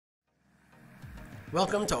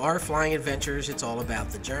Welcome to our flying adventures. It's all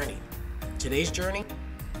about the journey. Today's journey,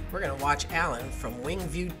 we're going to watch Alan from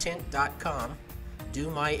wingviewtint.com do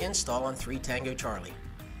my install on 3 Tango Charlie.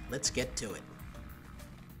 Let's get to it.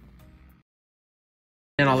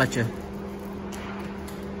 And I'll let you.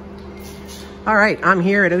 All right, I'm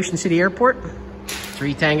here at Ocean City Airport,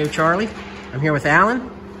 3 Tango Charlie. I'm here with Alan.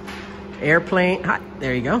 Airplane, hi,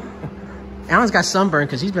 there you go. Alan's got sunburn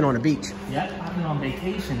because he's been on the beach. Yep, I've been on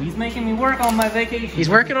vacation. He's making me work on my vacation. He's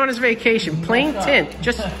working on his vacation. Plain Tint.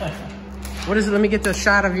 Just, what is it? Let me get the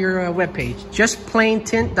shot of your webpage.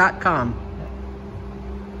 JustPlainTint.com.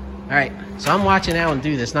 All right, so I'm watching Alan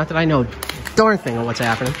do this. Not that I know a darn thing on what's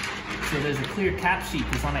happening. So there's a clear cap sheet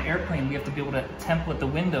because on an airplane we have to be able to template the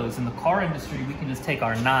windows. In the car industry, we can just take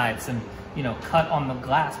our knives and, you know, cut on the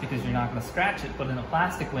glass because you're not going to scratch it. But in a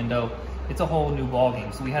plastic window, it's a whole new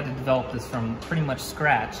ballgame. So we had to develop this from pretty much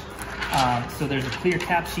scratch. So there's a clear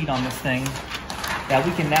cap sheet on this thing that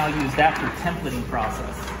we can now use that for templating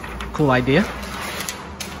process. Cool idea.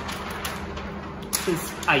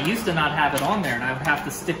 I used to not have it on there, and I would have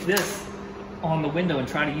to stick this on the window and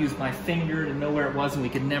try to use my finger to know where it was, and we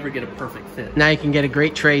could never get a perfect fit. Now you can get a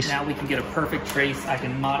great trace. Now we can get a perfect trace. I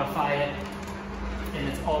can modify it, and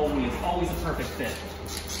it's always a perfect fit.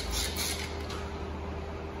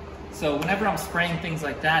 So whenever I'm spraying things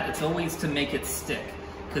like that, it's always to make it stick.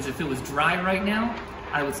 Because if it was dry right now,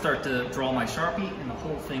 I would start to draw my Sharpie, and the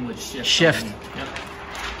whole thing would shift. Yep.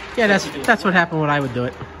 Yeah, that's what happened when I would do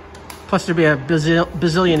it. Plus there'd be a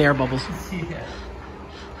bazillion air bubbles. Yeah.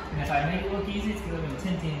 And if I make it look easy, it's because I've been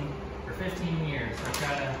tinting for 15 years. So I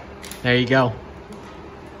try to... There you go.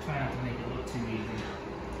 Try not to make it look too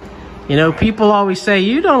easy. You know, people always say,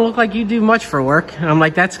 you don't look like you do much for work. And I'm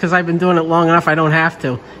like, that's because I've been doing it long enough, I don't have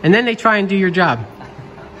to. And then they try and do your job.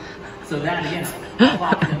 So that, again, I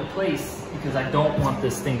lock it into place because I don't want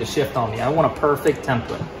this thing to shift on me. I want a perfect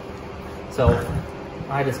template. So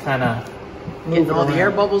I just kind of getting all the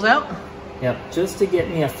air bubbles out? Yep, just to get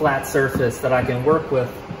me a flat surface that I can work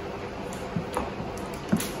with.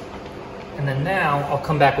 And then now I'll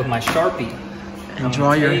come back with my Sharpie. And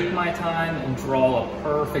take my time and draw a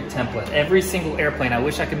perfect template. Every single airplane, I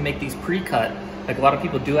wish I could make these pre-cut. Like a lot of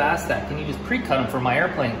people do ask that, can you just pre-cut them for my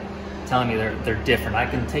airplane? Telling me they're different. I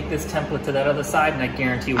can take this template to that other side and I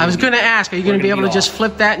guarantee I was going to ask, are you going to be able to just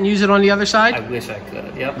flip that and use it on the other side? I wish I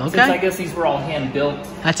could, yep. Okay. Since I guess these were all hand built.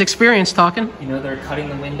 That's experience talking. You know, they're cutting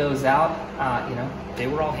the windows out. You know, they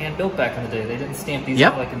were all hand built back in the day. They didn't stamp these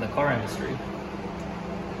out like in the car industry.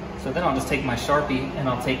 So then I'll just take my Sharpie and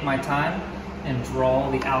I'll take my time and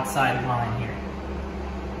draw the outside line here.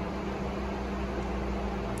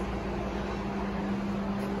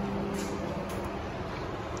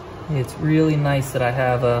 It's really nice that I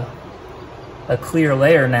have a clear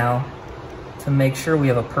layer now to make sure we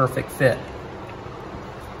have a perfect fit.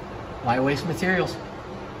 Why waste materials?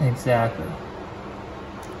 Exactly.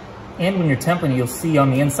 And when you're templating, you'll see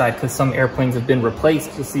on the inside, because some airplanes have been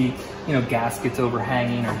replaced, you'll see, you know, gaskets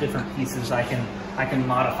overhanging or different pieces. I can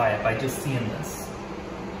modify it by just seeing this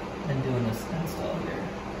and doing this install here.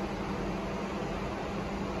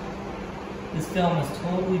 This film is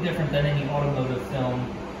totally different than any automotive film,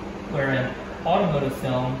 where in automotive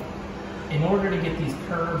film, in order to get these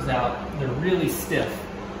curves out, they're really stiff.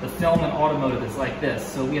 The film in automotive is like this,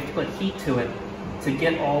 so we have to put heat to it to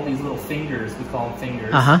get all these little fingers, we call them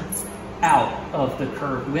fingers, out of the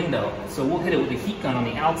curved window. So we'll hit it with a heat gun on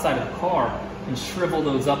the outside of the car and shrivel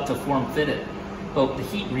those up to form fit it. But the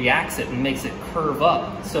heat reacts it and makes it curve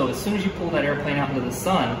up. So as soon as you pull that airplane out into the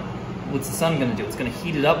sun, what's the sun gonna do? It's gonna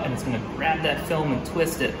heat it up and it's gonna grab that film and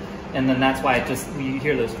twist it. And then that's why you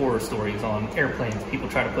hear those horror stories on airplanes. People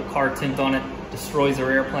try to put car tint on it, destroys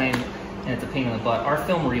their airplane, and it's a pain in the butt. Our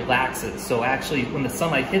film relaxes, so actually when the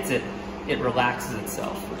sunlight hits it, it relaxes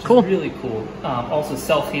itself, which is really cool. Also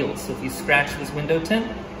self-heals, so if you scratch this window tint,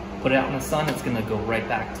 put it out in the sun, it's gonna go right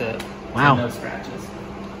back to no scratches.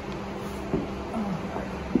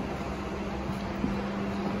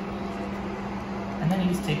 And then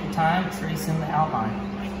you just take your time, trace in the outline.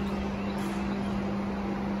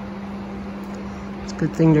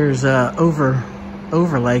 Good thing there's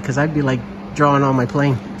overlay, because I'd be like drawing on my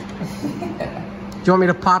plane. Do you want me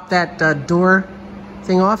to pop that door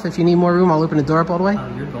thing off? If you need more room, I'll open the door up all the way.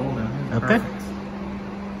 Oh, you're golden. Okay. Perfect.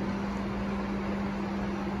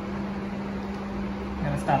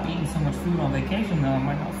 Gotta stop eating so much food on vacation, though. I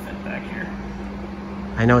might not fit back here.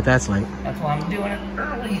 I know what that's like. That's why I'm doing it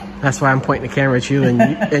early. That's why I'm pointing the camera at you, and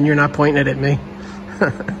and you're not pointing it at me.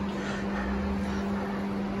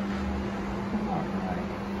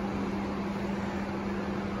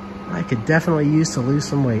 I could definitely use to lose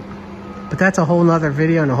some weight. But that's a whole nother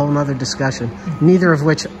video and a whole nother discussion. Neither of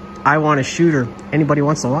which I want to shoot or anybody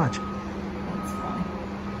wants to watch. That's fine.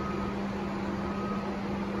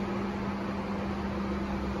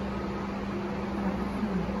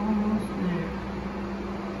 Almost there.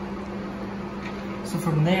 So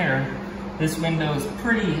from there, this window is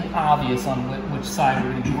pretty obvious on which side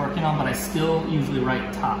we're going to be working on, but I still usually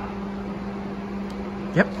write top.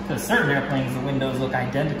 Yep. Because certain airplanes, the windows look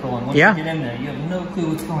identical, and once you get in there, you have no clue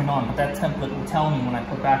what's going on. But that template will tell me when I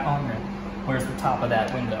put back on there, where's the top of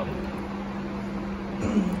that window.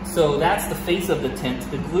 So that's the face of the tint.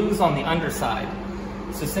 The glue's on the underside.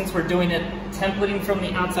 So since we're doing it templating from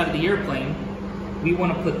the outside of the airplane, we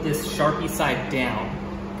want to put this Sharpie side down,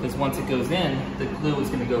 because once it goes in, the glue is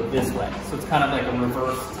going to go this way. So it's kind of like a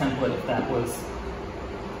reverse template if that was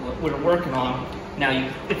what we're working on. Now,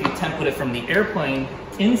 if you template it from the airplane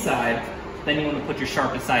inside, then you want to put your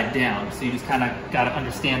Sharpie side down. So you just kind of got to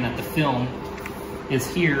understand that the film is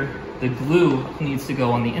here. The glue needs to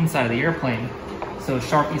go on the inside of the airplane. So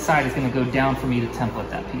Sharpie side is going to go down for me to template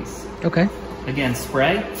that piece. Okay. Again,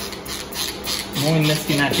 spray. I'm only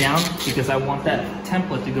misting that down because I want that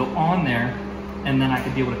template to go on there, and then I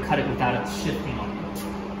could be able to cut it without it shifting on me.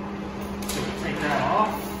 So we'll take that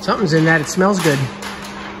off. Something's in that. It smells good.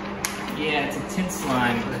 Yeah, it's a tint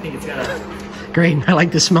slime, but I think it's got a... Great. I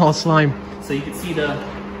like the smell of slime. So you can see the...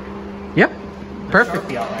 Yep. Perfect.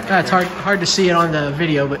 Right, it's hard to see it on the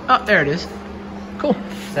video, but oh, there it is. Cool.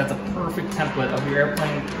 So that's a perfect template of your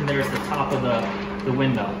airplane, and there's the top of the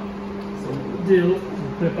window. So what we'll do,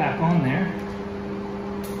 we'll put it back on there,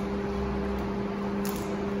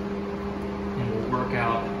 and we'll work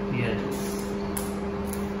out the edges.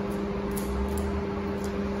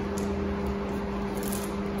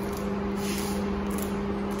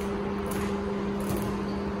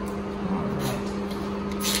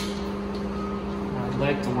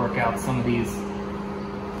 Like to work out some of these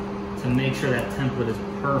to make sure that template is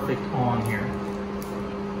perfect on here.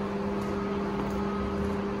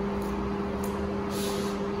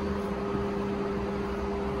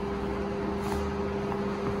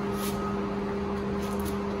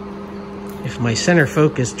 If my center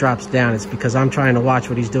focus drops down, it's because I'm trying to watch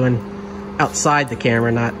what he's doing outside the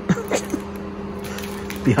camera, not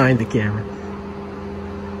behind the camera.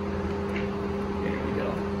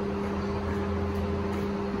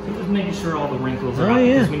 Making sure all the wrinkles are out,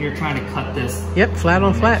 because when you're trying to cut this, flat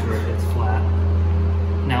on flat. Make sure it gets flat.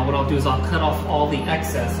 Now what I'll do is I'll cut off all the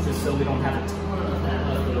excess just so we don't have a ton of that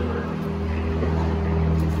left over.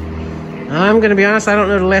 I'm gonna be honest, I don't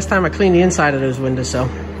know the last time I cleaned the inside of those windows, so.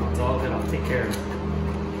 It's all good, I'll take care of it.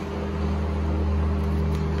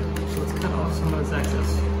 So let's cut off some of this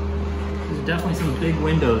excess. There's definitely some big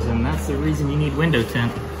windows, and that's the reason you need window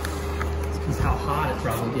tint. It's because how hot it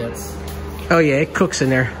probably gets. Oh yeah, it cooks in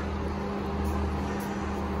there.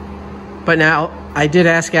 But now, I did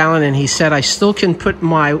ask Alan, and he said I still can put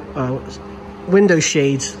my window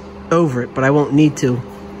shades over it, but I won't need to.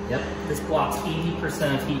 Yep, this blocks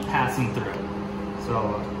 80% of heat passing through.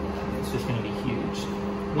 So it's just going to be huge.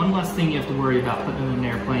 One less thing you have to worry about putting in an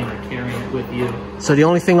airplane or carrying it with you. So the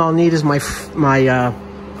only thing I'll need is my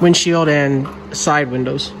windshield and side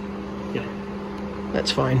windows. Yep.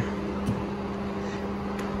 That's fine.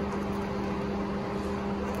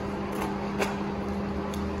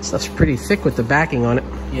 Stuff's pretty thick with the backing on it.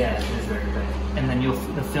 Yeah, it is very thick. And then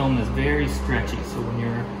the film is very stretchy, so when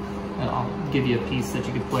you're, I'll give you a piece that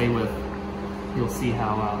you can play with, you'll see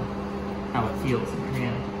how it feels in your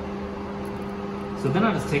hand. So then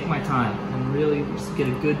I'll just take my time and really just get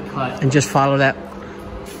a good cut. And just follow that?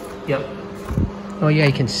 Yep. Oh yeah,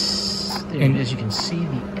 you can, there it is, you can see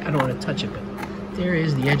the, I don't want to touch it, but there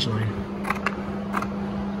is the edge line.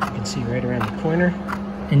 You can see right around the corner.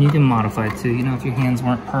 And you can modify it too. You know, if your hands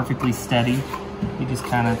weren't perfectly steady, you just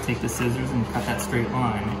kind of take the scissors and cut that straight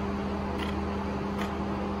line.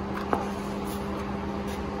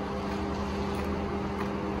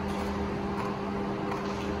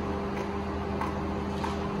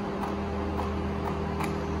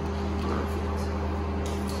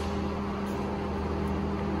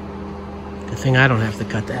 Good thing I don't have to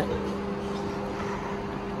cut that.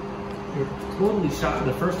 You're totally shocked.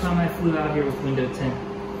 The first time I flew out here with window tint,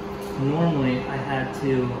 normally I had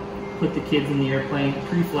to put the kids in the airplane,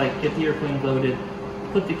 pre-flight, get the airplane loaded,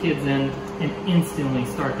 put the kids in, and instantly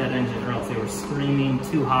start that engine, or else they were screaming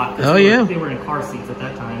too hot. Oh yeah. They were in car seats at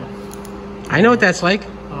that time. I know what that's like.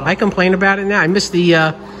 I complain about it now. I miss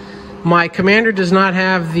the, my Commander does not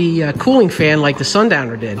have the cooling fan like the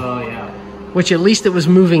Sundowner did. Oh yeah. Which at least it was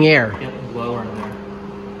moving air. Get the blower in there.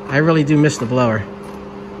 I really do miss the blower.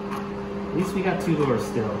 At least we got 2 doors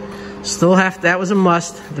still. Still have, that was a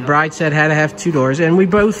must. The bride said had to have 2 doors. And we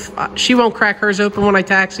both, she won't crack hers open when I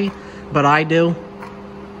taxi, but I do.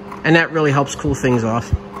 And that really helps cool things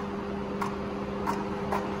off.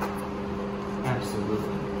 Absolutely.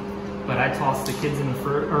 But I tossed the kids in the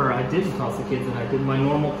first, or I didn't toss the kids, and I did my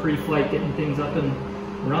normal pre-flight, getting things up and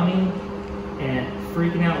running, and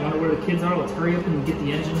freaking out, wonder where the kids are, let's hurry up and get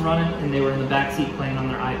the engine running, and they were in the back seat playing on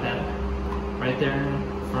their iPad. Right there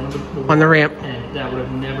in front of the on the ramp. And that would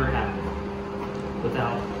have never happened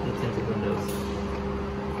without the tinted windows.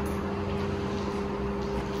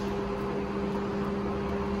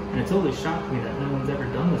 And it totally shocked me that no one's ever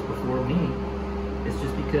done this before me. It's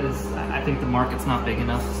just because I think the market's not big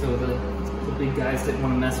enough, so the big guys didn't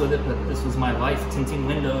want to mess with it, but this was my life, tinting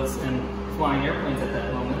windows and flying airplanes at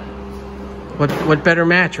that moment. What better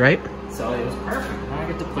match, right? So it was perfect. I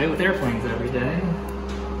get to play with airplanes every day.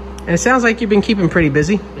 And it sounds like you've been keeping pretty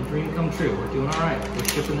busy. The dream come true. We're doing all right. We're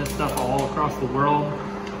shipping this stuff all across the world.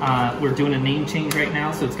 We're doing a name change right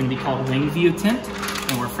now, so it's going to be called Wingview Tint,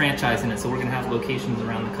 and we're franchising it. So we're going to have locations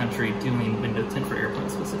around the country doing window tint for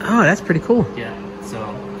airplanes specifically. Oh, that's pretty cool. Yeah. So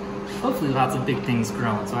hopefully lots of big things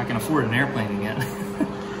growing, so I can afford an airplane again,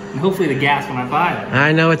 and hopefully the gas when I buy it.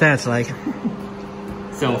 I know what that's like.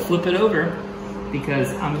 So flip it over,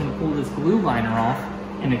 because I'm going to pull this glue liner off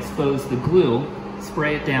and expose the glue.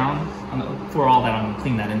 Spray it down. For all that, I'm going to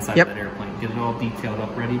clean that inside of that airplane. Get it all detailed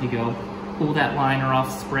up, ready to go. Pull that liner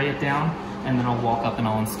off, spray it down, and then I'll walk up and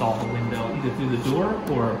I'll install the window either through the door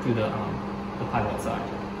or through the pilot side.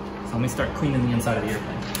 So let me start cleaning the inside of the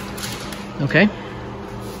airplane. Okay.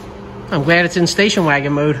 I'm glad it's in station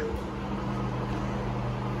wagon mode.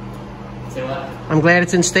 Say what? I'm glad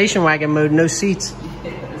it's in station wagon mode, no seats.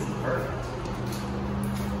 Yeah, this is perfect.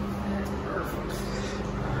 That's perfect.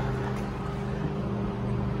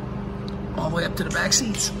 All the way up to the back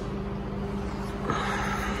seats.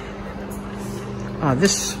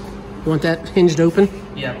 This, you want that hinged open?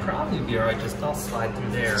 Yeah, probably be alright, just I'll slide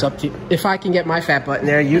through there. It's up to you. If I can get my fat butt in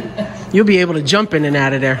there, you'll be able to jump in and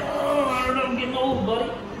out of there. Oh, I don't know, I'm getting old, buddy.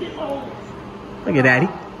 I'm getting old. Look at Daddy.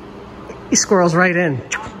 He squirrels right in.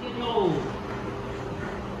 I'm getting old.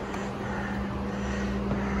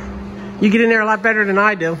 You get in there a lot better than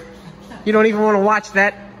I do. You don't even want to watch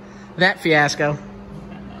that fiasco.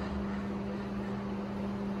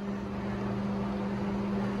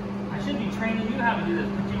 I should be training you how to do this,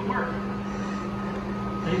 put you to work.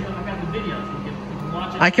 There you go, I got the video, so you can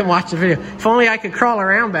watch it. I can watch the video. If only I could crawl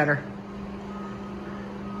around better.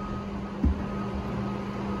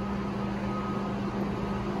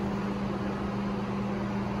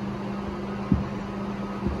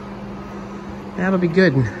 That'll be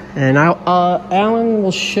good. And Alan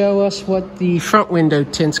will show us what the front window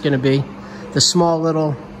tint's going to be. The small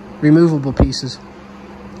little removable pieces.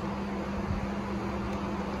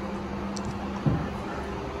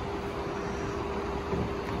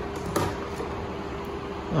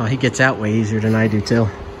 Oh, he gets out way easier than I do too.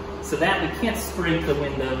 So that, we can't scrape the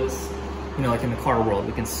windows, you know, like in the car world.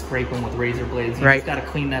 We can scrape them with razor blades. You just got to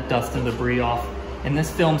clean that dust and debris off. And this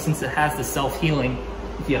film, since it has the self-healing,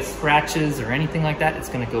 if you have scratches or anything like that, it's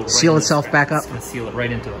going to go right seal itself back up. It's going to seal it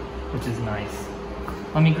right into it, which is nice.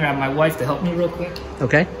 Let me grab my wife to help me real quick.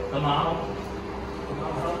 Okay. The model.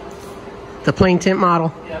 The plain tint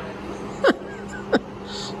model. Yep.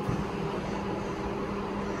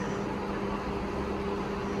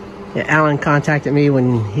 Yeah, Alan contacted me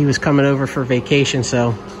when he was coming over for vacation,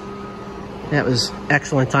 so that was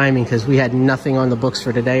excellent timing because we had nothing on the books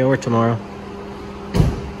for today or tomorrow. All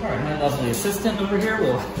right, my lovely assistant over here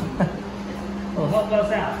will help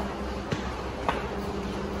us out.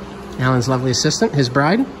 Alan's lovely assistant, his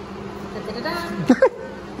bride. All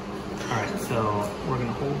right, so we're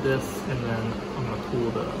gonna hold this, and then I'm gonna pull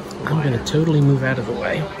the I'm gonna totally move out of the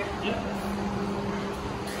way. Yep.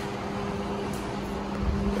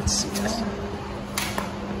 Let's see this.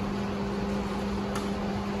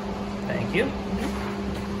 Thank you.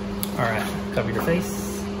 All right, cover your face.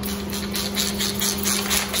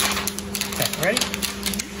 Okay, ready?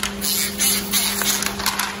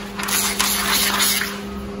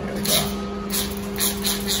 There we go.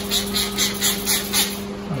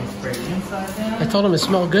 Let me spray the inside down. I told him it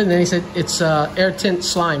smelled good, and then he said it's air tint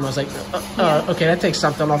slime. I was like, okay, that takes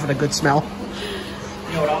something off of the good smell.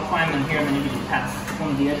 You know what? I'll climb in here, and then you can pass one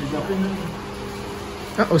of the edges up in there.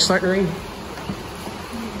 Uh-oh, starting to rain.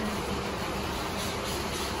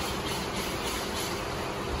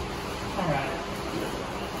 All right.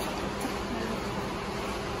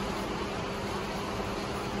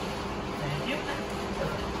 Thank you.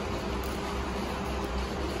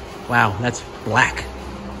 Wow, that's black.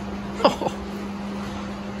 Oh.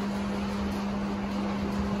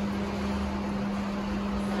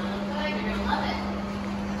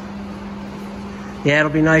 Yeah,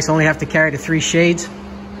 it'll be nice. Only have to carry the 3 shades.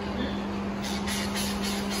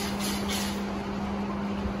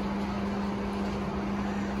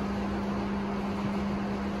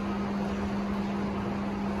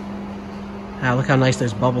 Ah, look how nice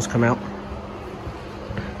those bubbles come out.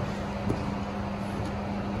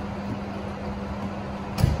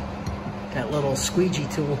 That little squeegee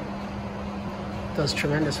tool does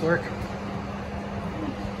tremendous work.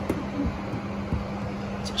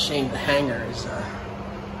 It's a shame the hanger is,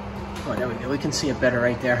 oh, there we go. We can see it better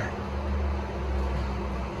right there.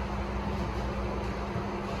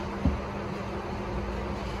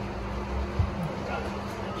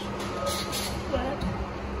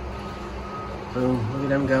 Boom, look at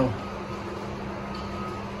them go.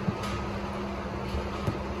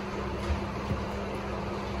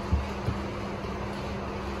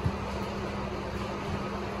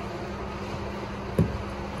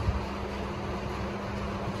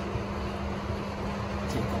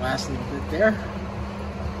 Take the last little bit there.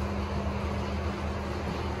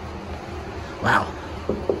 Wow,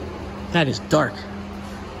 that is dark.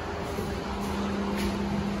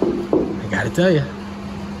 I gotta tell you.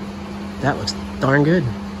 That looks darn good.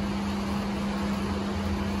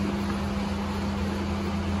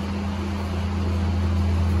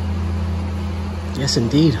 Yes,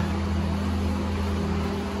 indeed.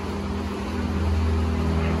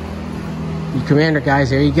 You Commander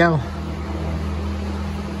guys, there you go.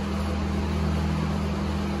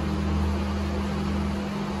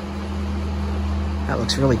 That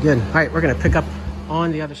looks really good. All right, we're gonna pick up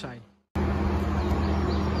on the other side.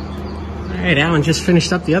 All right, Alan just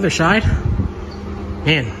finished up the other side.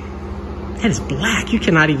 Man, that is black. You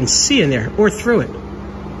cannot even see in there or through it.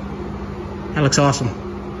 That looks awesome.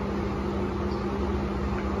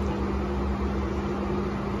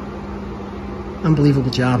 Unbelievable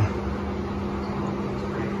job.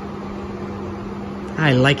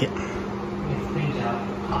 I like it.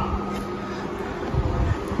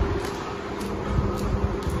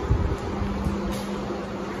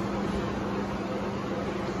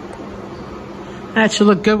 That should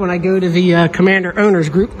look good when I go to the Commander Owners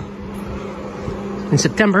Group in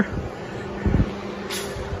September.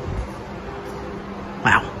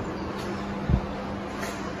 Wow.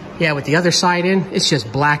 Yeah, with the other side in, it's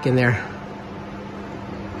just black in there.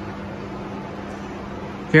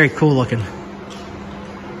 Very cool looking.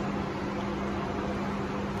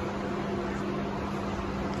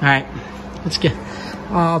 All right, let's get,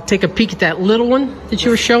 I'll take a peek at that little one that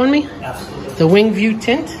you were showing me. Absolutely. The Wing View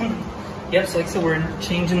Tint. Yep, so like I said, we're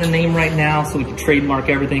changing the name right now so we can trademark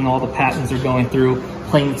everything. All the patents are going through.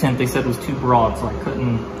 Plain Tint, they said was too broad, so I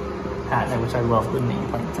couldn't patent it, which I love the name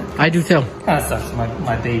Plain Tint. I do too. Kind of sucks,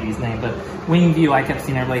 my baby's name, but Wing View, I kept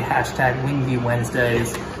seeing everybody hashtag Wing View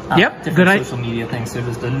Wednesdays. Yep, different good social media things, so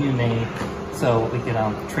just a new name so we could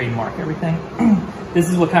trademark everything. This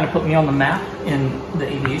is what kind of put me on the map in the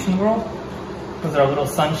aviation world. Those are our little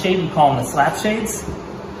sunshade, we call them the slap shades.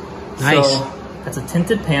 Nice. So that's a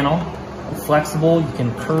tinted panel. Flexible, you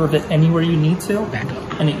can curve it anywhere you need to,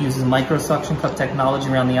 and it uses micro suction cup technology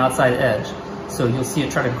around the outside edge. So you'll see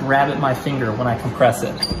it try to grab at my finger when I compress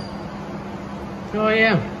it. Oh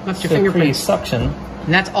yeah, that's your So fingerprints. suction.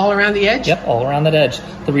 And that's all around the edge? Yep, all around that edge.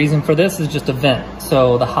 The reason for this is just a vent,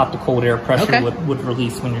 so the hot to cold air pressure would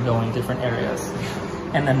release when you're going different areas.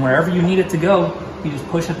 And then wherever you need it to go, you just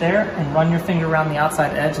push it there and run your finger around the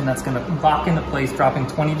outside edge, and that's gonna lock into place, dropping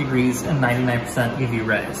 20 degrees and 99% UV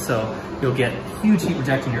rays. So you'll get huge heat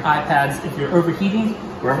rejection in your iPads. If you're overheating,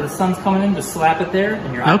 wherever the sun's coming in, just slap it there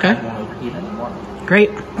and your iPad won't overheat anymore.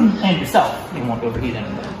 Great. And yourself, you won't overheat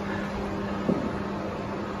anymore.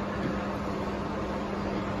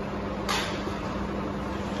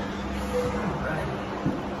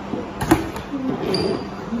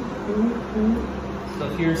 So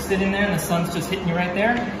if you're sitting there and the sun's just hitting you right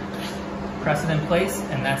there, press it in place,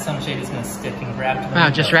 and that sunshade is going to stick and grab to the window.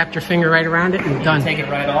 Just wrap your finger right around it and You done. can take it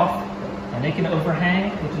right off, and they can overhang,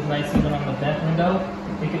 which is nice even on the vent window.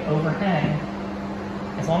 They can overhang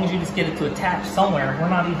as long as you just get it to attach somewhere. We're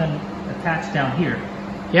not even attached down here.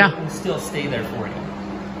 Yeah. It will still stay there for you.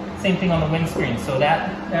 Same thing on the windscreen. So that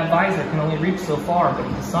visor can only reach so far, but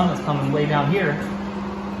if the sun is coming way down here,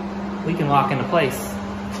 we can lock into place.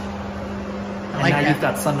 And now you've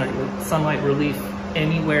got sunlight relief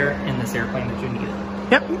anywhere in this airplane that you need it.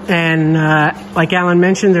 Yep, and like Alan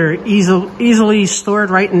mentioned, they're easily stored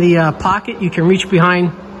right in the pocket. You can reach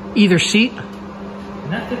behind either seat.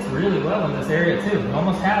 And that fits really well in this area too. You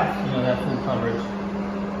almost have, that full coverage.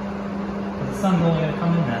 But the sun's only going to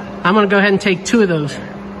come in that. I'm going to go ahead and take 2 of those.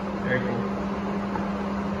 Very cool.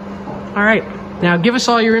 All right, Now give us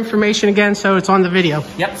all your information again so it's on the video.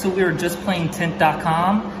 Yep, so we were just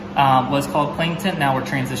PlainTint.com. Was called Plain Tint. Now we're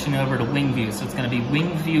transitioning over to WingView, so it's going to be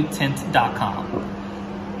WingViewTint.com.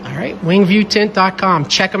 All right, WingViewTint.com.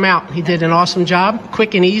 Check him out. He did an awesome job,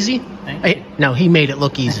 quick and easy. Thank you. No, he made it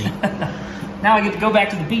look easy. Now I get to go back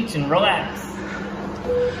to the beach and relax.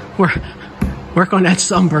 Work on that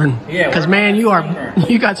sunburn. Yeah, because man, you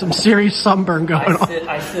got some serious sunburn going on.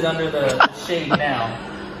 I sit under the shade now.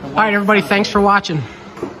 All right, everybody, thanks for watching.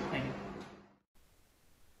 Thank you.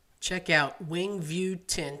 Check out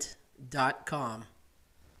WingViewTint.com.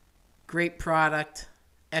 Great product,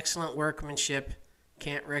 excellent workmanship.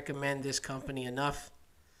 Can't recommend this company enough.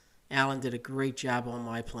 Alan did a great job on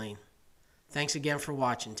my plane. Thanks again for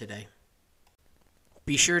watching today.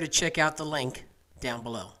 Be sure to check out the link down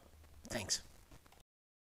below. Thanks.